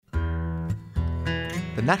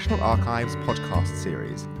The National Archives podcast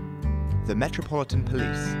series, The Metropolitan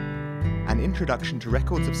Police, An Introduction to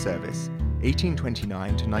Records of Service,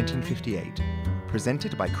 1829 to 1958,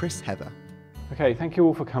 presented by Chris Heather. Okay, thank you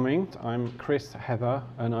all for coming. I'm Chris Heather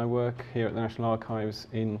and I work here at the National Archives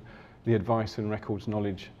in the Advice and Records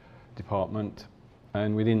Knowledge Department,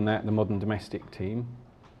 and within that the Modern Domestic team.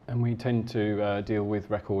 And we tend to deal with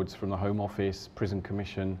records from the Home Office, Prison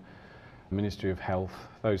Commission, Ministry of Health,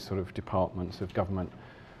 those sort of departments of government.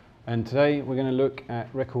 And today we're going to look at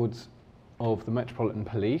records of the Metropolitan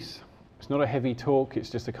Police. It's not a heavy talk, it's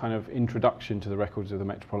just a kind of introduction to the records of the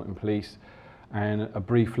Metropolitan Police and a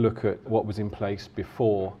brief look at what was in place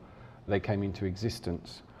before they came into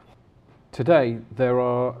existence. Today there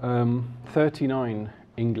are 39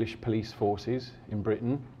 English police forces in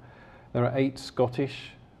Britain. There are 8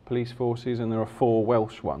 Scottish police forces and there are 4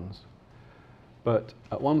 Welsh ones. But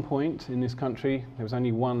at one point in this country there was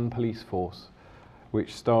only one police force,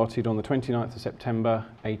 which started on the 29th of September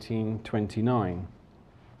 1829.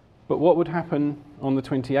 But what would happen on the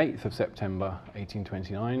 28th of September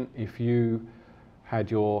 1829 if you had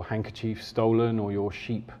your handkerchief stolen or your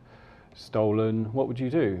sheep stolen? What would you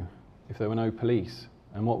do if there were no police?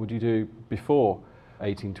 And what would you do before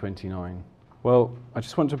 1829? Well, I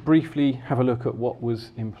just want to briefly have a look at what was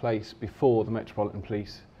in place before the Metropolitan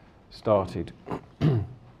Police started.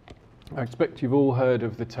 I expect you've all heard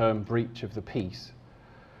of the term breach of the peace.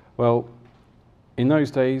 Well, in those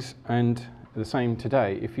days and the same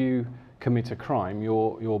today, if you commit a crime,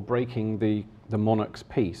 you're breaking the monarch's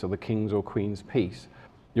peace or the king's or queen's peace.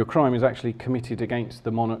 Your crime is actually committed against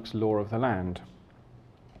the monarch's law of the land.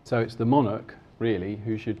 So it's the monarch, really,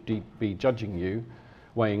 who should be judging you,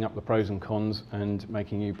 weighing up the pros and cons and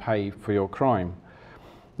making you pay for your crime.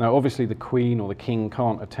 Now, obviously the Queen or the King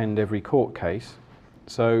can't attend every court case,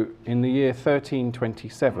 so in the year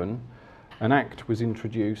 1327, an act was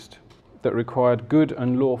introduced that required good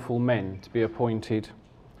and lawful men to be appointed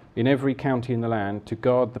in every county in the land to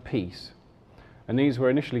guard the peace. And these were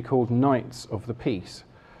initially called Knights of the Peace,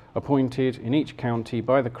 appointed in each county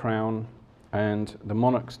by the Crown, and the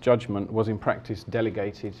monarch's judgment was in practice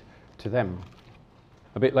delegated to them.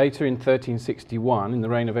 A bit later, in 1361, in the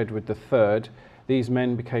reign of Edward III, these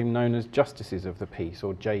men became known as Justices of the Peace,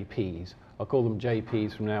 or JPs. I'll call them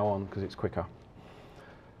JPs from now on because it's quicker.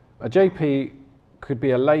 A JP could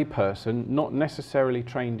be a lay person, not necessarily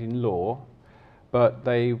trained in law, but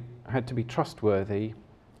they had to be trustworthy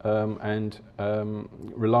and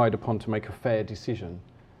relied upon to make a fair decision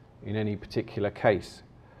in any particular case.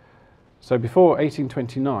 So before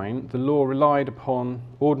 1829, the law relied upon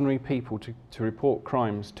ordinary people to report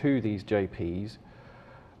crimes to these JPs,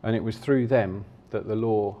 and it was through them that the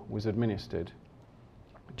law was administered.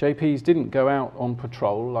 JPs didn't go out on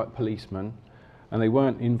patrol like policemen, and they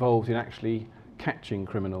weren't involved in actually catching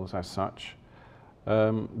criminals as such.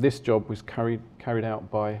 This job was carried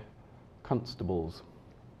out by constables,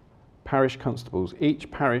 parish constables.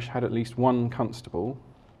 Each parish had at least one constable,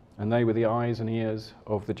 and they were the eyes and ears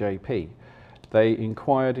of the JP. They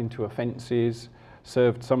inquired into offences,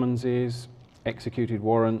 served summonses, executed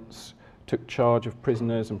warrants, took charge of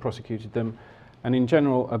prisoners and prosecuted them, and in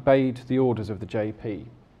general obeyed the orders of the JP.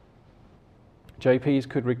 JPs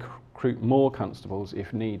could recruit more constables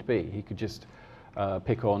if need be. He could just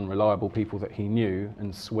pick on reliable people that he knew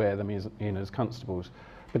and swear them in as constables,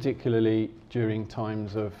 particularly during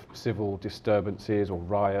times of civil disturbances or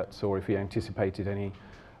riots, or if he anticipated any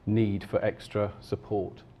need for extra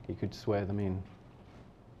support, he could swear them in.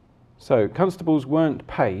 So constables weren't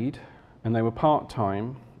paid, and they were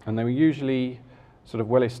part-time, and they were usually sort of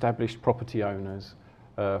well-established property owners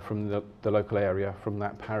from the local area, from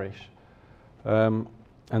that parish.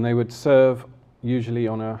 And they would serve usually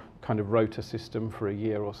on a kind of rota system for a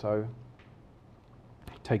year or so,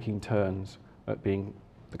 taking turns at being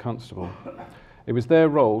the constable. It was their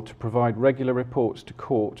role to provide regular reports to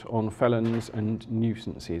court on felons and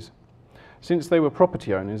nuisances. Since they were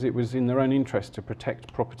property owners, it was in their own interest to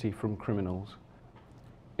protect property from criminals.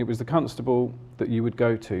 It was the constable that you would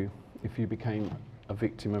go to if you became a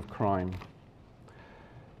victim of crime.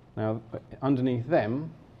 Now, underneath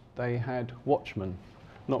them, they had watchmen.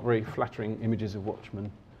 Not very flattering images of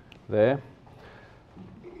watchmen there,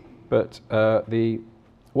 but the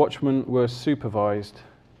watchmen were supervised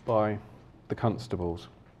by the constables.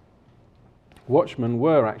 Watchmen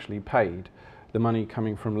were actually paid the money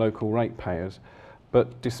coming from local ratepayers,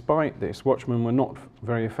 but despite this, watchmen were not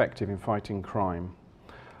very effective in fighting crime.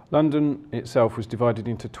 London itself was divided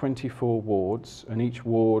into 24 wards, and each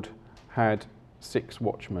ward had 6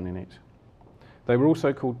 watchmen in it. They were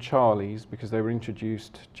also called Charlies because they were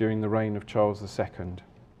introduced during the reign of Charles II.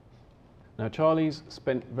 Now, Charlies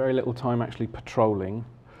spent very little time actually patrolling.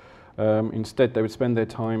 Instead, they would spend their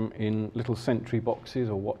time in little sentry boxes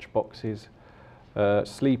or watch boxes,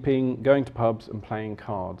 sleeping, going to pubs and playing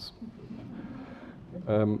cards.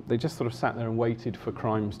 They just sort of sat there and waited for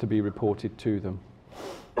crimes to be reported to them.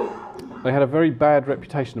 They had a very bad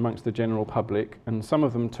reputation amongst the general public, and some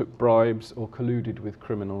of them took bribes or colluded with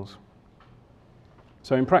criminals.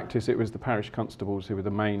 So in practice, it was the parish constables who were the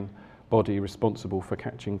main body responsible for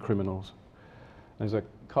catching criminals. There's a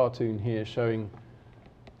cartoon here showing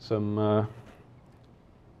some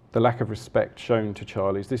the lack of respect shown to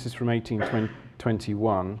Charlies. This is from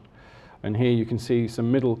 1821, and here you can see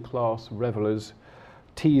some middle-class revellers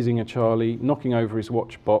teasing a Charlie, knocking over his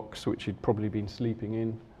watch box, which he'd probably been sleeping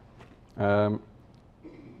in,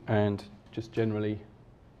 and just generally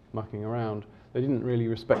mucking around. They didn't really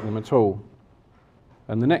respect them at all.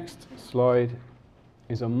 And the next slide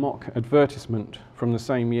is a mock advertisement from the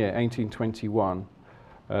same year, 1821,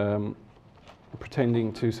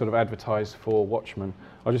 pretending to sort of advertise for watchmen.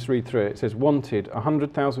 I'll just read through it. It says, "Wanted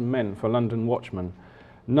 100,000 men for London watchmen.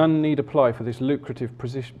 None need apply for this lucrative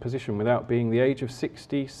position without being the age of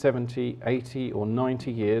 60, 70, 80 or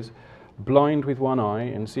 90 years, blind with one eye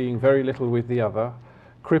and seeing very little with the other,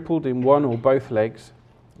 crippled in one or both legs,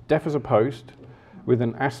 deaf as a post, with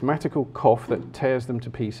an asthmatical cough that tears them to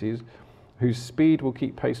pieces, whose speed will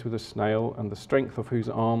keep pace with a snail, and the strength of whose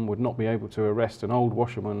arm would not be able to arrest an old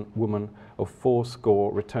washerwoman of 80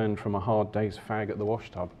 returned from a hard day's fag at the wash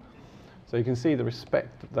tub." So you can see the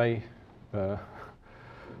respect that they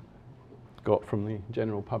got from the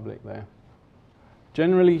general public there.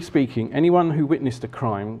 Generally speaking, anyone who witnessed a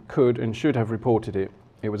crime could and should have reported it.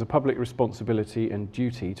 It was a public responsibility and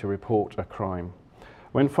duty to report a crime.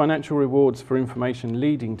 When financial rewards for information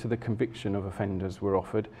leading to the conviction of offenders were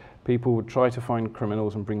offered, people would try to find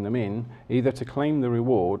criminals and bring them in, either to claim the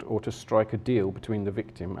reward or to strike a deal between the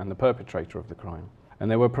victim and the perpetrator of the crime.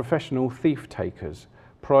 And there were professional thief takers,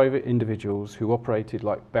 private individuals who operated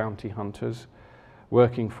like bounty hunters,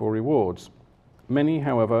 working for rewards. Many,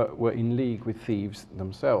 however, were in league with thieves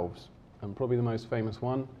themselves. And probably the most famous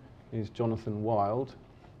one is Jonathan Wild,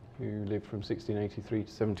 who lived from 1683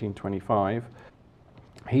 to 1725.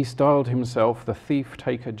 He styled himself the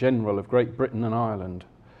thief-taker general of Great Britain and Ireland.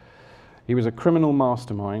 He was a criminal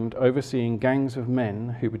mastermind overseeing gangs of men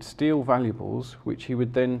who would steal valuables which he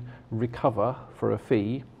would then recover for a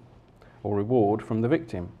fee or reward from the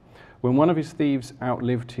victim. When one of his thieves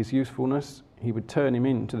outlived his usefulness, he would turn him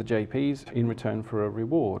in to the JPs in return for a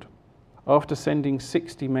reward. After sending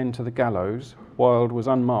 60 men to the gallows, Wilde was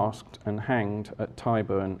unmasked and hanged at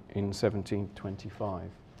Tyburn in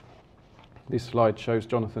 1725. This slide shows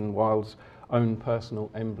Jonathan Wilde's own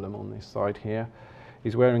personal emblem on this side here.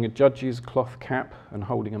 He's wearing a judge's cloth cap and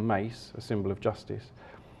holding a mace, a symbol of justice.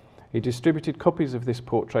 He distributed copies of this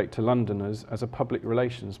portrait to Londoners as a public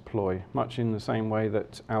relations ploy, much in the same way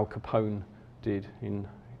that Al Capone did in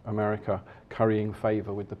America, currying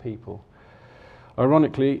favour with the people.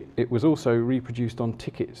 Ironically, it was also reproduced on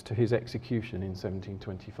tickets to his execution in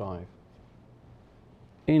 1725.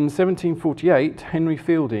 In 1748, Henry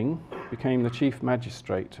Fielding became the Chief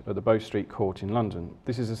Magistrate at the Bow Street Court in London.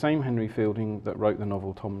 This is the same Henry Fielding that wrote the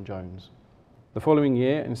novel Tom Jones. The following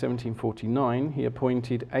year, in 1749, he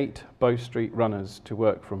appointed 8 Bow Street runners to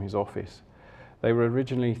work from his office. They were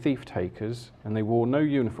originally thief-takers and they wore no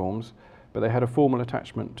uniforms, but they had a formal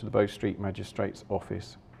attachment to the Bow Street Magistrate's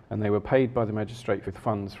office, and they were paid by the magistrate with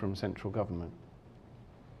funds from central government.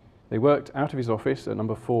 They worked out of his office at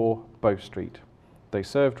number 4 Bow Street. They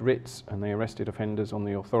served writs and they arrested offenders on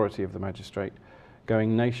the authority of the magistrate,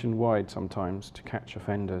 going nationwide sometimes to catch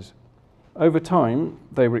offenders. Over time,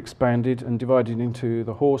 they were expanded and divided into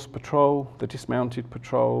the horse patrol, the dismounted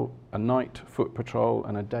patrol, a night foot patrol,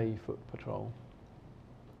 and a day foot patrol.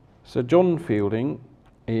 Sir John Fielding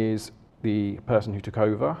is the person who took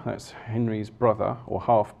over. That's Henry's brother or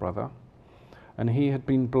half-brother, and he had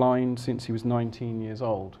been blind since he was 19 years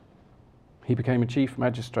old. He became a chief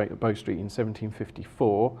magistrate at Bow Street in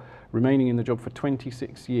 1754, remaining in the job for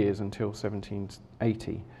 26 years until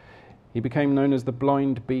 1780. He became known as the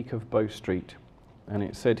Blind Beak of Bow Street, and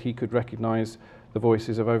it said he could recognise the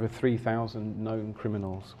voices of over 3,000 known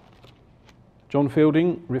criminals. John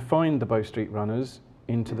Fielding refined the Bow Street runners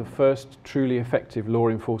into the first truly effective law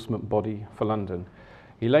enforcement body for London.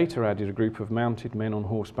 He later added a group of mounted men on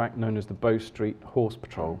horseback known as the Bow Street Horse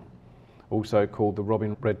Patrol, also called the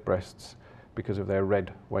Robin Redbreasts because of their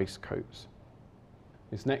red waistcoats.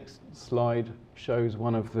 This next slide shows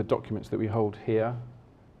one of the documents that we hold here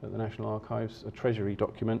at the National Archives, a Treasury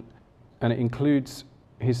document, and it includes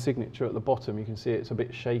his signature at the bottom, you can see it's a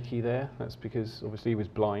bit shaky there. That's because obviously he was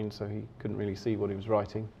blind, so he couldn't really see what he was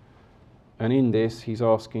writing. And in this, he's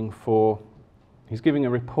giving a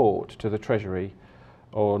report to the Treasury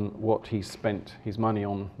on what he's spent his money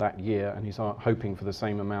on that year, and he's hoping for the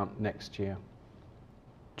same amount next year.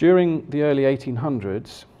 During the early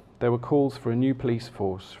 1800s, there were calls for a new police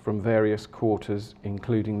force from various quarters,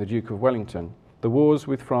 including the Duke of Wellington. The wars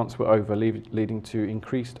with France were over, leading to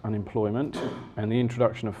increased unemployment, and the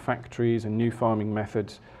introduction of factories and new farming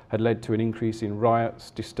methods had led to an increase in riots,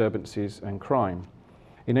 disturbances and crime.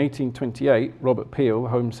 In 1828, Robert Peel,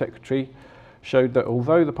 Home Secretary, showed that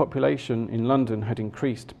although the population in London had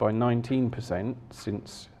increased by 19%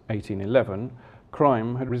 since 1811,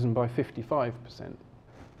 crime had risen by 55%.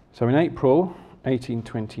 So in April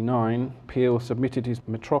 1829, Peel submitted his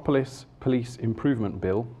Metropolitan Police Improvement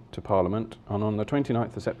Bill to Parliament, and on the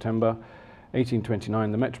 29th of September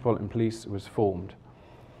 1829 the Metropolitan Police was formed.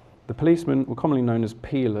 The policemen were commonly known as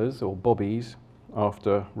peelers or bobbies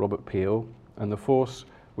after Robert Peel, and the force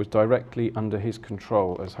was directly under his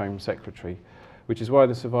control as Home Secretary, which is why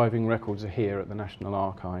the surviving records are here at the National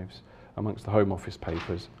Archives amongst the Home Office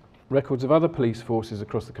papers. Records of other police forces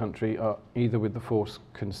across the country are either with the force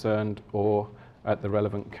concerned or at the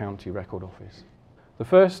relevant county record office. The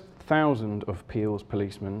first 1,000 of Peel's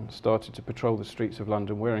policemen started to patrol the streets of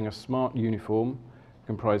London wearing a smart uniform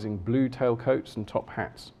comprising blue tailcoats and top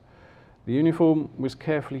hats. The uniform was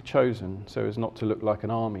carefully chosen so as not to look like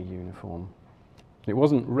an army uniform. It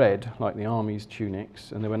wasn't red like the army's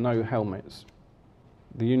tunics, and there were no helmets.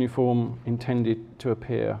 The uniform intended to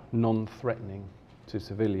appear non-threatening to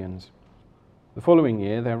civilians. The following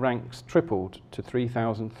year their ranks tripled to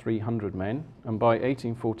 3,300 men, and by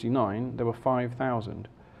 1849 there were 5,000.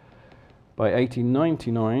 By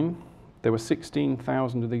 1899 there were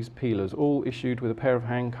 16,000 of these peelers, all issued with a pair of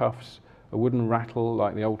handcuffs, a wooden rattle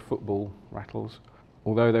like the old football rattles,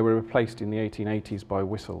 although they were replaced in the 1880s by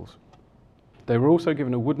whistles. They were also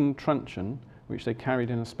given a wooden truncheon which they carried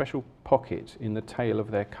in a special pocket in the tail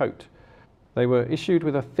of their coat. They were issued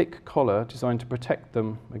with a thick collar designed to protect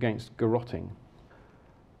them against garrotting.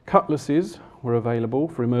 Cutlasses were available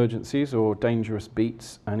for emergencies or dangerous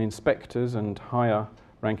beats, and inspectors and higher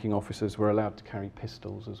ranking officers were allowed to carry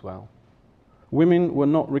pistols as well. Women were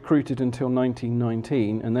not recruited until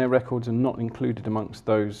 1919, and their records are not included amongst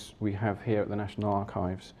those we have here at the National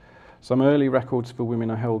Archives. Some early records for women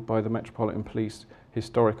are held by the Metropolitan Police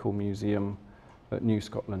Historical Museum at New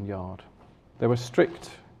Scotland Yard. There were strict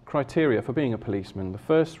criteria for being a policeman. The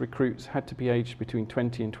first recruits had to be aged between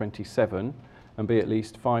 20 and 27 and be at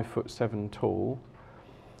least 5'7" tall.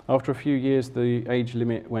 After a few years the age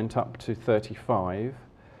limit went up to 35,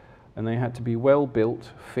 and they had to be well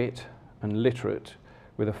built, fit and literate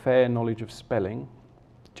with a fair knowledge of spelling,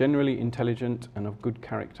 generally intelligent and of good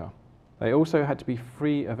character. They also had to be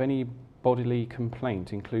free of any bodily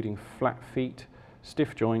complaint, including flat feet,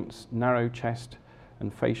 stiff joints, narrow chest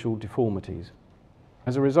and facial deformities.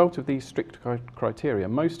 As a result of these strict criteria,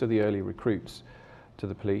 most of the early recruits to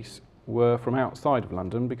the police were from outside of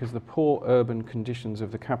London, because the poor urban conditions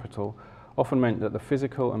of the capital often meant that the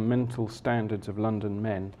physical and mental standards of London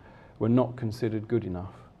men were not considered good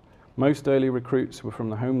enough. Most early recruits were from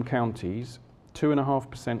the home counties,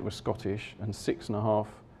 2.5% were Scottish and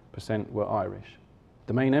 6.5% were Irish.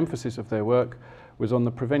 The main emphasis of their work was on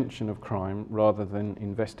the prevention of crime rather than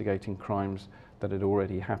investigating crimes that had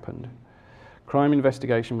already happened. Crime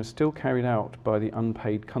investigation was still carried out by the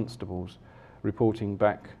unpaid constables, reporting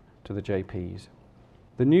back to the JPs.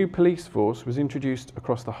 The new police force was introduced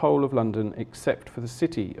across the whole of London except for the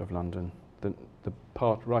City of London, the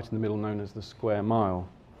part right in the middle known as the Square Mile.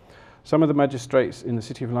 Some of the magistrates in the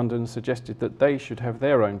City of London suggested that they should have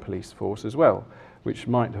their own police force as well, which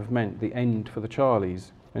might have meant the end for the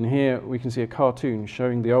Charlies. And here we can see a cartoon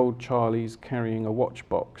showing the old Charlies carrying a watch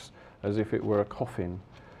box as if it were a coffin,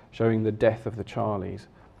 showing the death of the Charlies.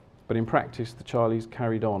 But in practice the Charlies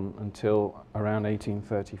carried on until around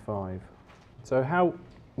 1835. So how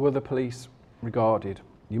were the police regarded?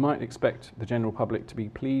 You might expect the general public to be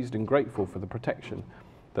pleased and grateful for the protection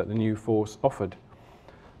that the new force offered.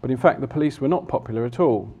 But in fact the police were not popular at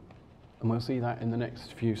all, and we'll see that in the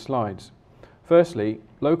next few slides. Firstly,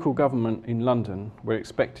 local government in London were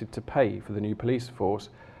expected to pay for the new police force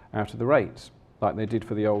out of the rates, like they did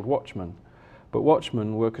for the old watchmen. But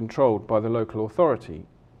watchmen were controlled by the local authority,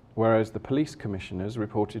 whereas the police commissioners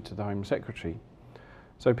reported to the Home Secretary.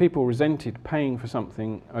 So people resented paying for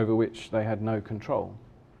something over which they had no control.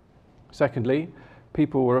 Secondly,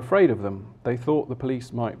 people were afraid of them. They thought the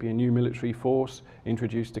police might be a new military force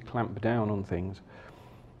introduced to clamp down on things.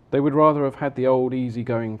 They would rather have had the old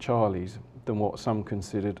easygoing Charlies. than what some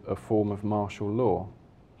considered a form of martial law.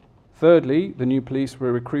 Thirdly, the new police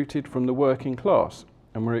were recruited from the working class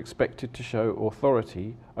and were expected to show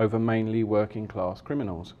authority over mainly working class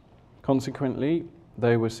criminals. Consequently,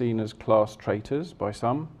 they were seen as class traitors by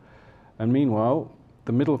some, and meanwhile,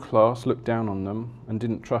 the middle class looked down on them and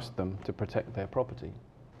didn't trust them to protect their property.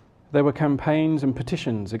 There were campaigns and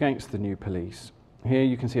petitions against the new police. Here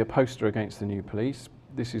you can see a poster against the new police.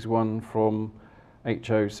 This is one from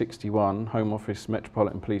HO 61, Home Office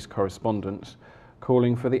Metropolitan Police Correspondence,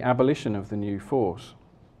 calling for the abolition of the new force.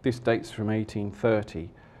 This dates from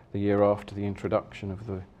 1830, the year after the introduction of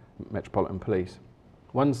the Metropolitan Police.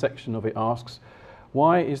 One section of it asks,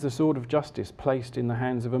 "Why is the sword of justice placed in the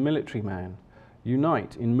hands of a military man?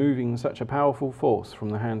 Unite in moving such a powerful force from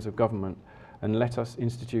the hands of government, and let us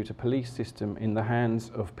institute a police system in the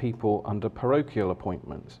hands of people under parochial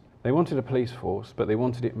appointments." They wanted a police force, but they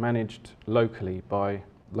wanted it managed locally by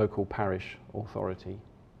local parish authority.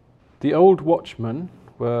 The old watchmen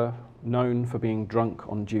were known for being drunk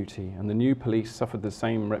on duty, and the new police suffered the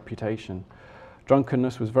same reputation.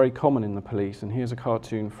 Drunkenness was very common in the police, and here's a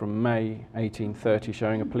cartoon from May 1830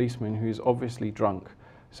 showing a policeman who is obviously drunk,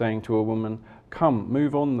 saying to a woman, "Come,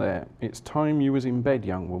 move on there. It's time you was in bed,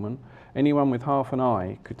 young woman. Anyone with half an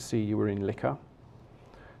eye could see you were in liquor."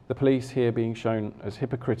 The police here being shown as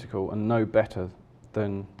hypocritical and no better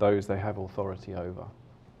than those they have authority over.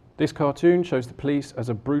 This cartoon shows the police as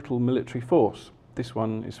a brutal military force. This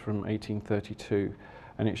one is from 1832,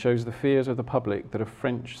 and it shows the fears of the public that a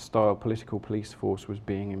French-style political police force was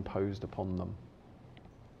being imposed upon them.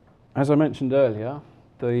 As I mentioned earlier,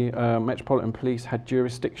 the Metropolitan Police had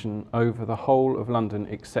jurisdiction over the whole of London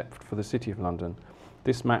except for the City of London.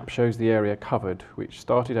 This map shows the area covered, which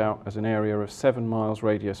started out as an area of 7 miles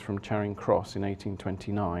radius from Charing Cross in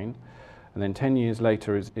 1829, and then 10 years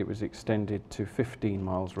later it was extended to 15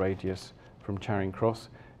 miles radius from Charing Cross,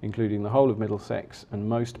 including the whole of Middlesex and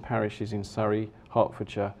most parishes in Surrey,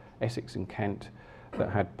 Hertfordshire, Essex and Kent that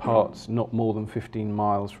had parts not more than 15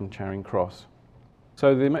 miles from Charing Cross.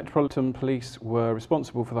 So the Metropolitan Police were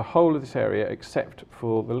responsible for the whole of this area except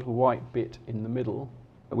for the little white bit in the middle,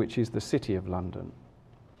 which is the City of London.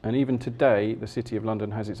 And even today, the City of London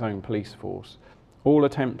has its own police force. All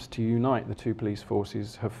attempts to unite the two police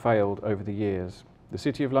forces have failed over the years. The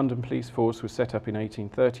City of London Police Force was set up in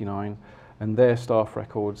 1839, and their staff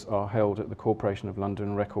records are held at the Corporation of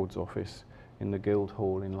London Records Office in the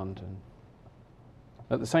Guildhall in London.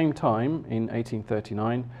 At the same time, in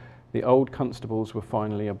 1839, the old constables were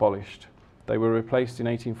finally abolished. They were replaced in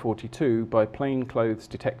 1842 by plainclothes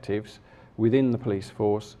detectives within the police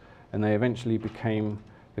force, and they eventually became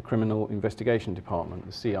the Criminal Investigation Department,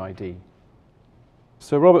 the CID.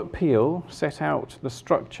 Sir Robert Peel set out the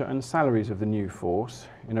structure and salaries of the new force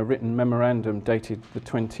in a written memorandum dated the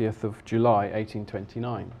 20th of July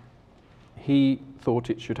 1829. He thought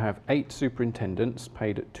it should have 8 superintendents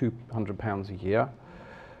paid at £200 a year,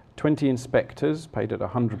 20 inspectors paid at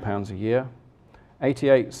 £100 a year,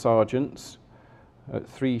 88 sergeants at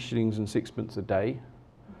 3 shillings and sixpence a day,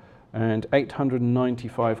 and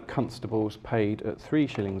 895 constables paid at 3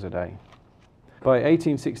 shillings a day. By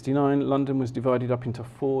 1869, London was divided up into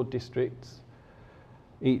 4 districts,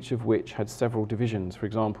 each of which had several divisions. For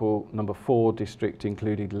example, number 4 district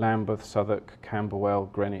included Lambeth, Southwark, Camberwell,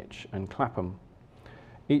 Greenwich and Clapham.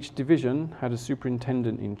 Each division had a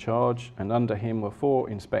superintendent in charge, and under him were 4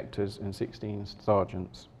 inspectors and 16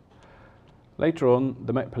 sergeants. Later on,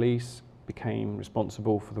 the Met Police became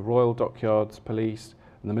responsible for the Royal Dockyards Police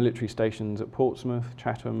and the military stations at Portsmouth,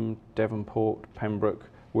 Chatham, Devonport, Pembroke,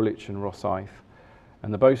 Woolwich and Rosyth.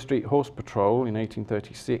 And the Bow Street Horse Patrol in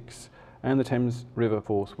 1836 and the Thames River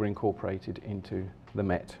Force were incorporated into the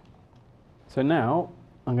Met. So now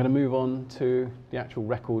I'm going to move on to the actual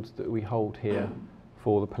records that we hold here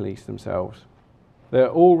for the police themselves. They're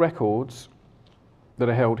all records that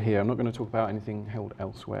are held here. I'm not going to talk about anything held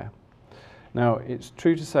elsewhere. Now, it's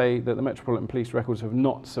true to say that the Metropolitan Police records have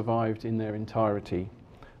not survived in their entirety.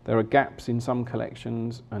 There are gaps in some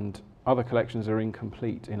collections and other collections are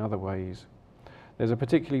incomplete in other ways. There's a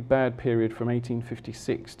particularly bad period from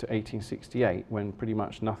 1856 to 1868 when pretty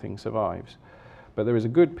much nothing survives. But there is a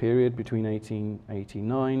good period between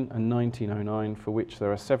 1889 and 1909 for which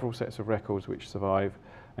there are several sets of records which survive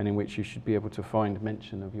and in which you should be able to find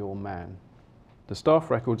mention of your man. The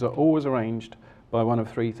staff records are always arranged by one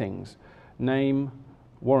of 3 things: name,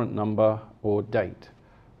 warrant number or date.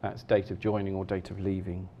 That's date of joining or date of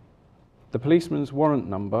leaving. The policeman's warrant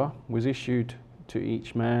number was issued to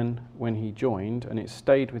each man when he joined, and it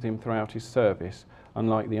stayed with him throughout his service,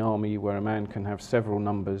 unlike the army where a man can have several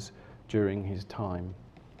numbers during his time.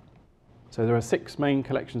 So there are 6 main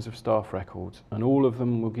collections of staff records, and all of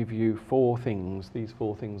them will give you 4 things, these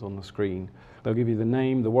 4 things on the screen. They'll give you the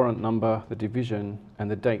name, the warrant number, the division, and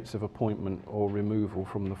the dates of appointment or removal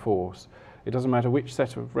from the force. It doesn't matter which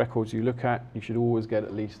set of records you look at, you should always get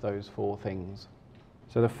at least those 4 things.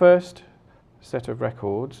 So the first set of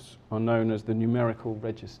records are known as the numerical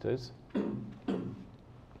registers.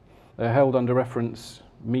 They're held under reference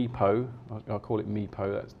MEPO. I'll call it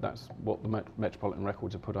MEPO, that's what the Metropolitan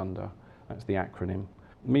Records are put under. That's the acronym.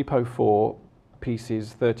 MEPO 4,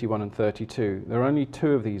 pieces 31 and 32. There are only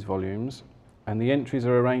 2 of these volumes, and the entries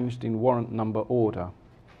are arranged in warrant number order.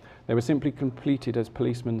 They were simply completed as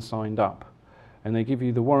policemen signed up, and they give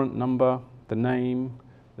you the warrant number, the name,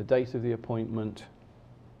 the date of the appointment,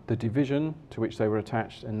 the division to which they were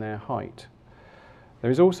attached, and their height.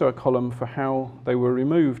 There is also a column for how they were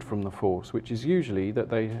removed from the force, which is usually that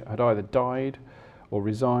they had either died or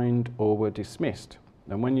resigned or were dismissed.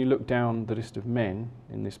 And when you look down the list of men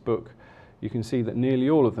in this book, you can see that nearly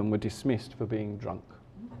all of them were dismissed for being drunk.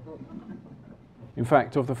 In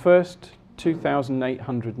fact, of the first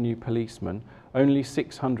 2,800 new policemen, only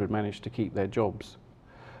 600 managed to keep their jobs.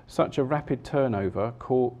 Such a rapid turnover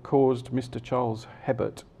caused Mr. Charles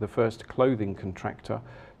Hebert, the first clothing contractor,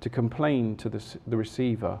 to complain to the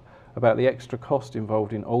receiver about the extra cost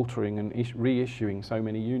involved in altering and reissuing so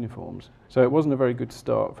many uniforms. So it wasn't a very good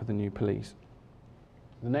start for the new police.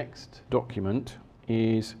 The next document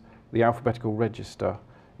is the alphabetical register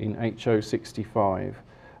in HO 65.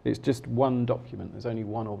 It's just one document, there's only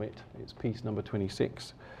one of it. It's piece number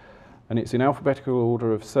 26. And it's in alphabetical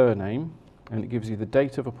order of surname, and it gives you the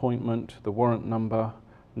date of appointment, the warrant number,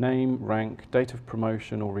 name, rank, date of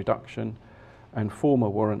promotion or reduction, and former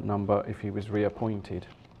warrant number if he was reappointed.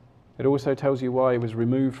 It also tells you why he was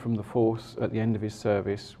removed from the force at the end of his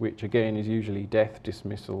service, which again is usually death,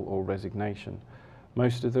 dismissal or resignation.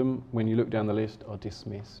 Most of them, when you look down the list, are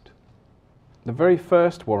dismissed. The very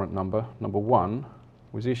first warrant number, number 1,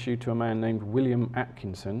 was issued to a man named William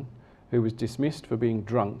Atkinson, who was dismissed for being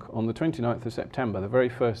drunk on the 29th of September, the very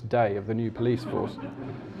first day of the new police force,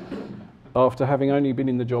 after having only been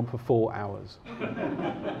in the job for 4 hours.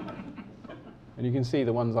 And you can see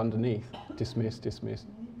the ones underneath, dismissed, dismissed,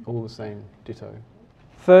 all the same, ditto.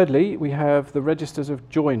 Thirdly, we have the registers of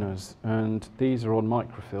joiners, and these are on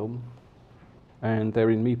microfilm, and they're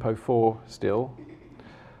in MEPO 4 still.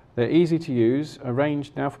 They're easy to use,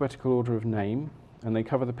 arranged in alphabetical order of name, and they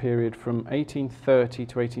cover the period from 1830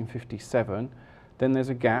 to 1857. Then there's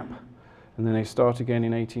a gap, and then they start again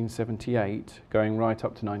in 1878, going right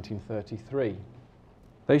up to 1933.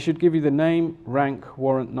 They should give you the name, rank,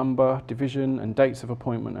 warrant number, division, and dates of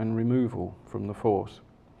appointment and removal from the force.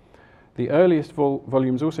 The earliest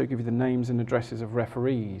volumes also give you the names and addresses of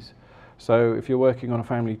referees. So if you're working on a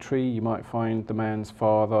family tree, you might find the man's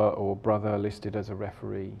father or brother listed as a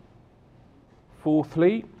referee.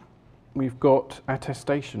 Fourthly, we've got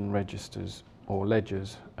attestation registers or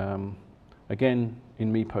ledgers, again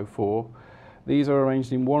in MEPO 4. These are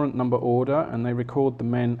arranged in warrant number order, and they record the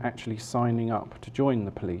men actually signing up to join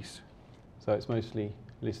the police. So it's mostly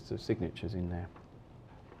lists of signatures in there.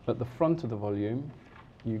 At the front of the volume,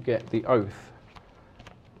 you get the oath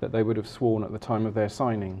that they would have sworn at the time of their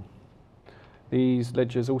signing. These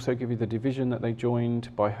ledgers also give you the division that they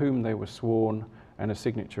joined, by whom they were sworn, and a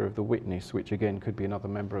signature of the witness, which again could be another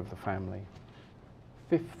member of the family.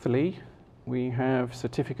 Fifthly, we have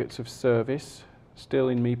certificates of service, still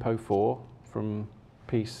in MEPO 4, from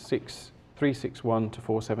piece 361 to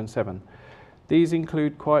 477. These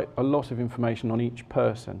include quite a lot of information on each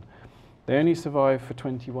person. They only survive for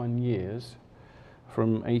 21 years,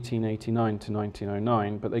 from 1889 to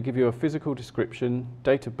 1909, but they give you a physical description,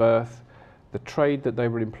 date of birth, the trade that they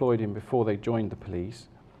were employed in before they joined the police,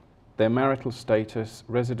 their marital status,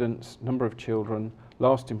 residence, number of children,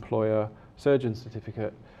 last employer, surgeon's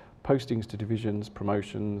certificate, postings to divisions,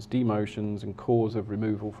 promotions, demotions, and cause of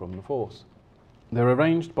removal from the force. They're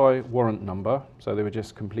arranged by warrant number, so they were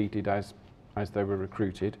just completed as they were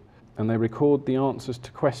recruited, and they record the answers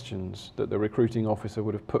to questions that the recruiting officer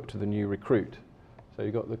would have put to the new recruit. So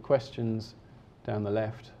you've got the questions down the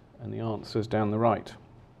left and the answers down the right.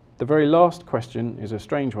 The very last question is a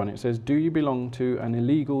strange one. It says, do you belong to an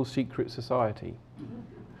illegal secret society?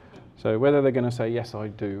 So whether they're going to say, yes, I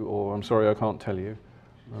do, or I'm sorry, I can't tell you,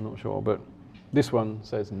 I'm not sure, but this one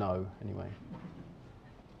says no, anyway.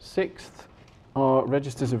 Sixth are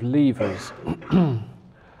registers of leavers.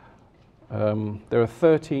 There are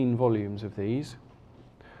 13 volumes of these,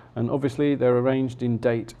 and obviously they're arranged in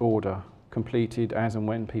date order, completed as and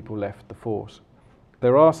when people left the force.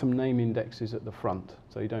 There are some name indexes at the front,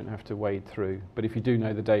 so you don't have to wade through, but if you do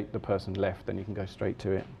know the date the person left, then you can go straight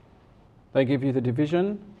to it. They give you the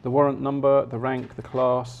division, the warrant number, the rank, the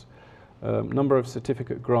class, number of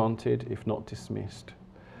certificate granted if not dismissed.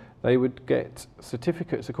 They would get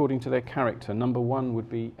certificates according to their character. Number 1 would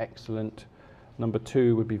be excellent, number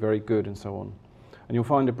 2 would be very good, and so on. And you'll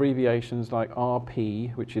find abbreviations like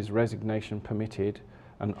RP, which is resignation permitted,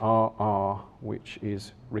 and RR, which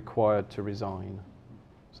is required to resign.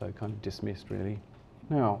 So kind of dismissed, really.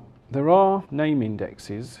 Now, there are name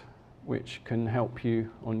indexes which can help you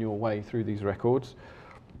on your way through these records.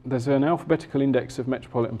 There's an alphabetical index of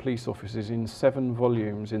Metropolitan Police officers in 7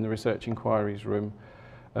 volumes in the Research Inquiries room,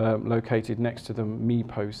 located next to the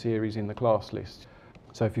MEPO series in the class list.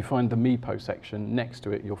 So if you find the MEPO section, next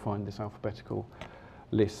to it you'll find this alphabetical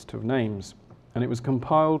list of names. And it was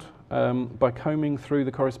compiled by combing through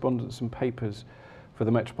the correspondence and papers for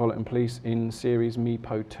the Metropolitan Police in series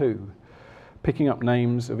MEPO 2, picking up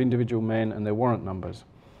names of individual men and their warrant numbers.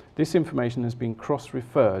 This information has been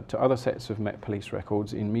cross-referred to other sets of Met Police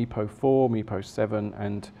records in MEPO 4, MEPO 7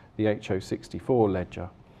 and the HO64 ledger.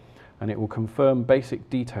 And it will confirm basic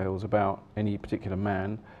details about any particular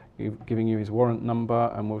man, giving you his warrant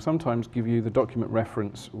number, and will sometimes give you the document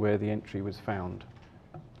reference where the entry was found.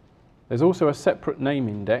 There's also a separate name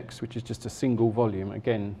index, which is just a single volume,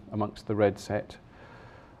 again amongst the red set.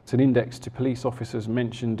 It's an index to police officers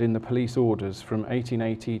mentioned in the police orders from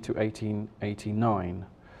 1880 to 1889,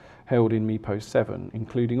 held in MEPO 7,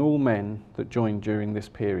 including all men that joined during this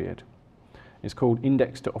period. It's called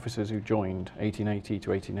Index to Officers Who Joined, 1880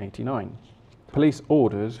 to 1889. Police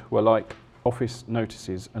orders were like office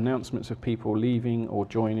notices, announcements of people leaving or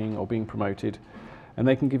joining or being promoted, and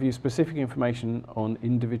they can give you specific information on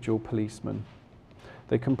individual policemen.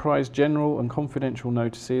 They comprise general and confidential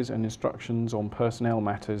notices and instructions on personnel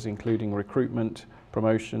matters, including recruitment,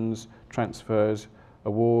 promotions, transfers,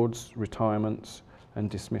 awards, retirements, and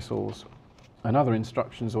dismissals, and other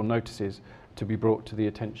instructions or notices to be brought to the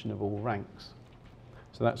attention of all ranks.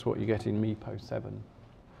 So that's what you get in MEPO 7.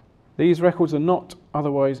 These records are not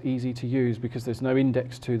otherwise easy to use because there's no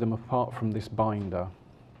index to them apart from this binder.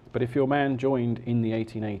 But if your man joined in the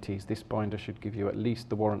 1880s, this binder should give you at least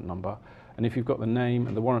the warrant number. And if you've got the name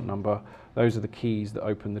and the warrant number, those are the keys that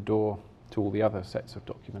open the door to all the other sets of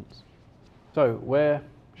documents. So where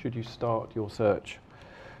should you start your search?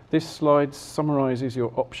 This slide summarises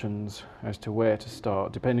your options as to where to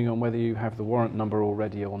start, depending on whether you have the warrant number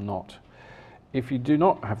already or not. If you do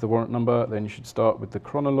not have the warrant number, then you should start with the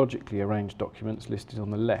chronologically arranged documents listed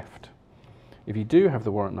on the left. If you do have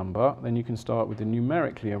the warrant number, then you can start with the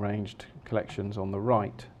numerically arranged collections on the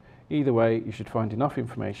right. Either way, you should find enough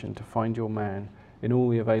information to find your man in all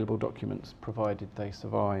the available documents, provided they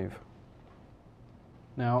survive.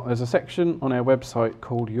 Now, there's a section on our website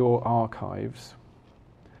called Your Archives,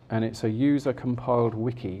 and it's a user-compiled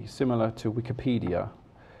wiki, similar to Wikipedia,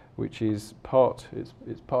 which is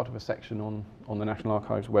it's part of a section on the National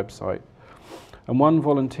Archives website. And one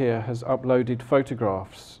volunteer has uploaded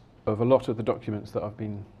photographs of a lot of the documents that I've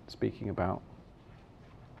been speaking about.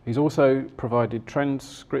 He's also provided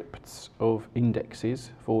transcripts of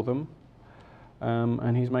indexes for them,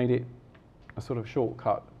 and he's made it a sort of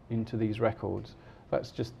shortcut into these records.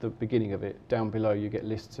 That's just the beginning of it. Down below you get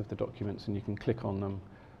lists of the documents and you can click on them.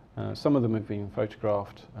 Some of them have been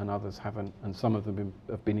photographed and others haven't, and some of them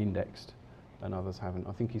have been indexed and others haven't.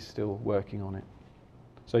 I think he's still working on it.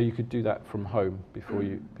 So you could do that from home before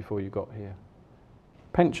you got here.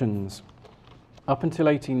 Pensions. Up until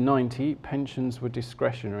 1890, pensions were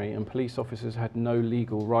discretionary and police officers had no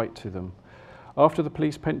legal right to them. After the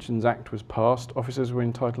Police Pensions Act was passed, officers were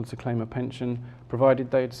entitled to claim a pension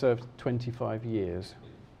provided they had served 25 years.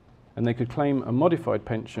 And they could claim a modified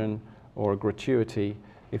pension or a gratuity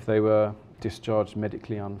if they were discharged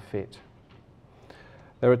medically unfit.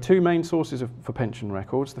 There are 2 main sources for pension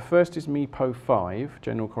records. The first is MEPO 5,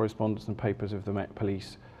 General Correspondence and Papers of the Met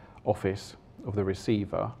Police Office of the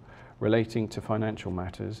Receiver, relating to financial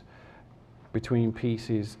matters between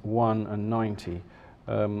pieces 1 and 90,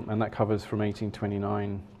 and that covers from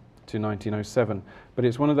 1829 to 1907. But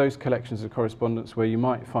it's one of those collections of correspondence where you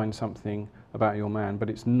might find something about your man, but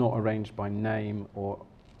it's not arranged by name or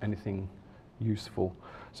anything useful.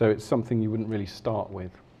 So it's something you wouldn't really start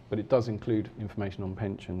with, but it does include information on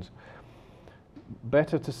pensions.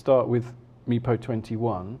 Better to start with MEPO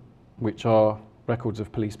 21, which are records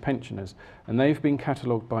of police pensioners, and they've been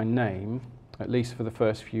catalogued by name, at least for the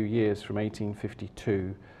first few years from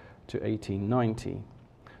 1852 to 1890.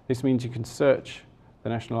 This means you can search the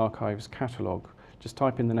National Archives catalogue. Just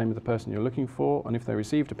type in the name of the person you're looking for, and if they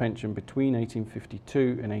received a pension between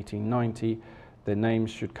 1852 and 1890, their names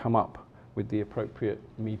should come up with the appropriate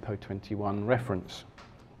MEPO 21 reference.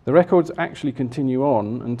 The records actually continue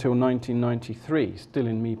on until 1993, still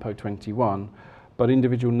in MePo 21, but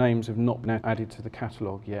individual names have not been added to the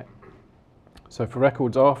catalogue yet. So for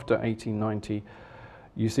records after 1890,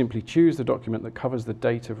 you simply choose the document that covers the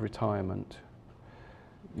date of retirement.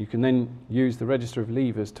 You can then use the Register of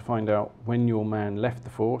Leavers to find out when your man left the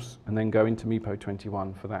force and then go into MePo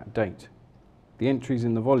 21 for that date. The entries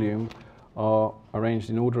in the volume are arranged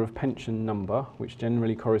in order of pension number, which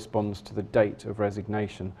generally corresponds to the date of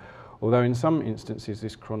resignation, although in some instances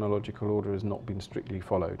this chronological order has not been strictly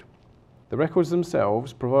followed. The records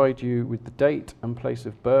themselves provide you with the date and place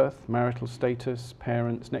of birth, marital status,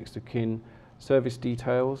 parents, next of kin, service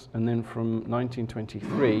details, and then from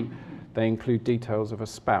 1923 they include details of a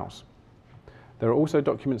spouse. There are also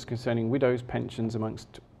documents concerning widows' pensions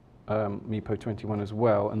amongst MePo 21 as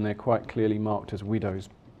well, and they're quite clearly marked as widows'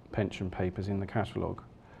 pension papers in the catalogue.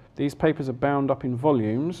 These papers are bound up in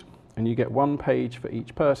volumes and you get one page for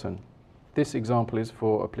each person. This example is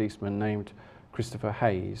for a policeman named Christopher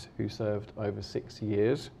Hayes, who served over 6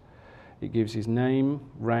 years. It gives his name,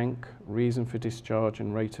 rank, reason for discharge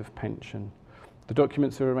and rate of pension. The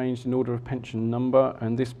documents are arranged in order of pension number,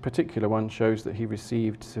 and this particular one shows that he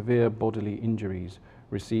received severe bodily injuries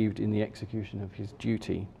received in the execution of his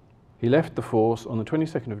duty. He left the force on the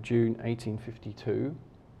 22nd of June 1852,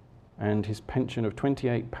 and his pension of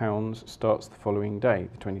 £28 starts the following day,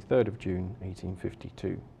 the 23rd of June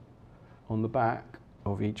 1852. On the back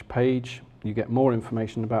of each page you get more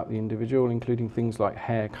information about the individual, including things like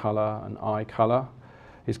hair colour and eye colour,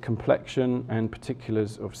 his complexion and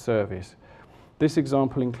particulars of service. This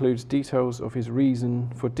example includes details of his reason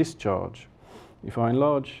for discharge. If I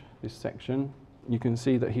enlarge this section, you can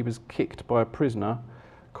see that he was kicked by a prisoner,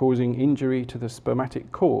 causing injury to the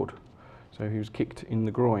spermatic cord. So he was kicked in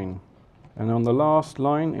the groin. And on the last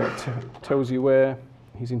line, it tells you where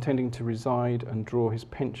he's intending to reside and draw his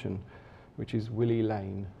pension, which is Willie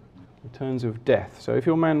Lane. Returns of death. So if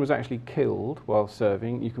your man was actually killed while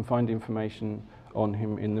serving, you can find information on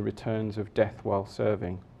him in the returns of death while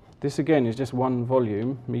serving. This again is just one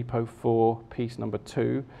volume, MePo 4, piece number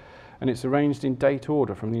 2, and it's arranged in date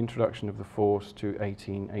order from the introduction of the force to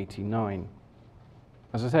 1889.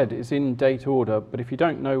 As I said, it's in date order, but if you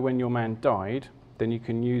don't know when your man died, then you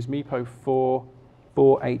can use MePo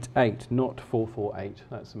 488, not 448,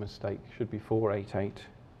 that's a mistake, it should be 488,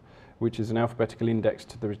 which is an alphabetical index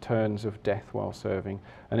to the returns of death while serving,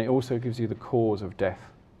 and it also gives you the cause of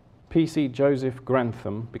death. PC Joseph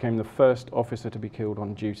Grantham became the first officer to be killed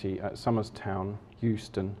on duty at Somerstown,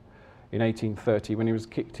 Euston, in 1830 when he was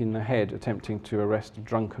kicked in the head attempting to arrest a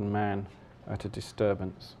drunken man at a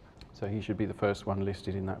disturbance. So he should be the first one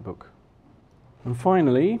listed in that book. And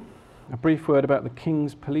finally, a brief word about the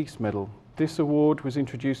King's Police Medal. This award was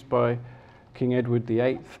introduced by King Edward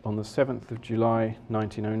VIII on the 7th of July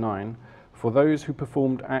 1909 for those who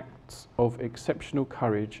performed acts of exceptional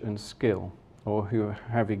courage and skill, or who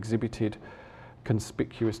have exhibited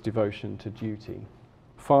conspicuous devotion to duty.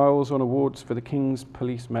 Files on awards for the King's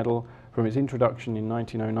Police Medal from its introduction in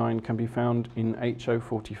 1909 can be found in HO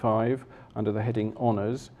 45 under the heading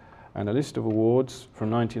Honours, and a list of awards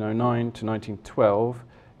from 1909 to 1912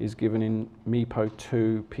 is given in MePo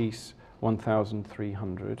 2, piece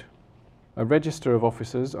 1300. A register of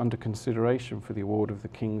officers under consideration for the award of the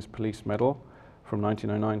King's Police Medal from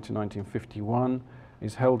 1909 to 1951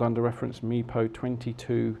 is held under reference MePo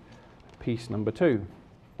 22, piece number 2.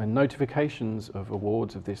 And notifications of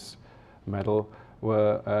awards of this medal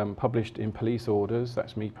were published in police orders,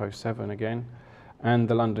 that's MePo 7 again, and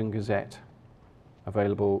the London Gazette,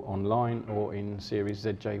 available online or in series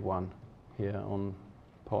ZJ1, here on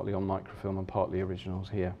partly on microfilm and partly originals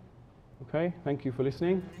here. Okay, thank you for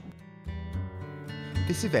listening.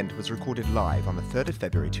 This event was recorded live on the 3rd of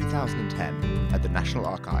February 2010 at the National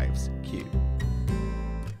Archives, Kew.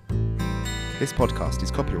 This podcast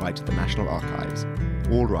is copyright to the National Archives,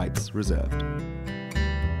 all rights reserved.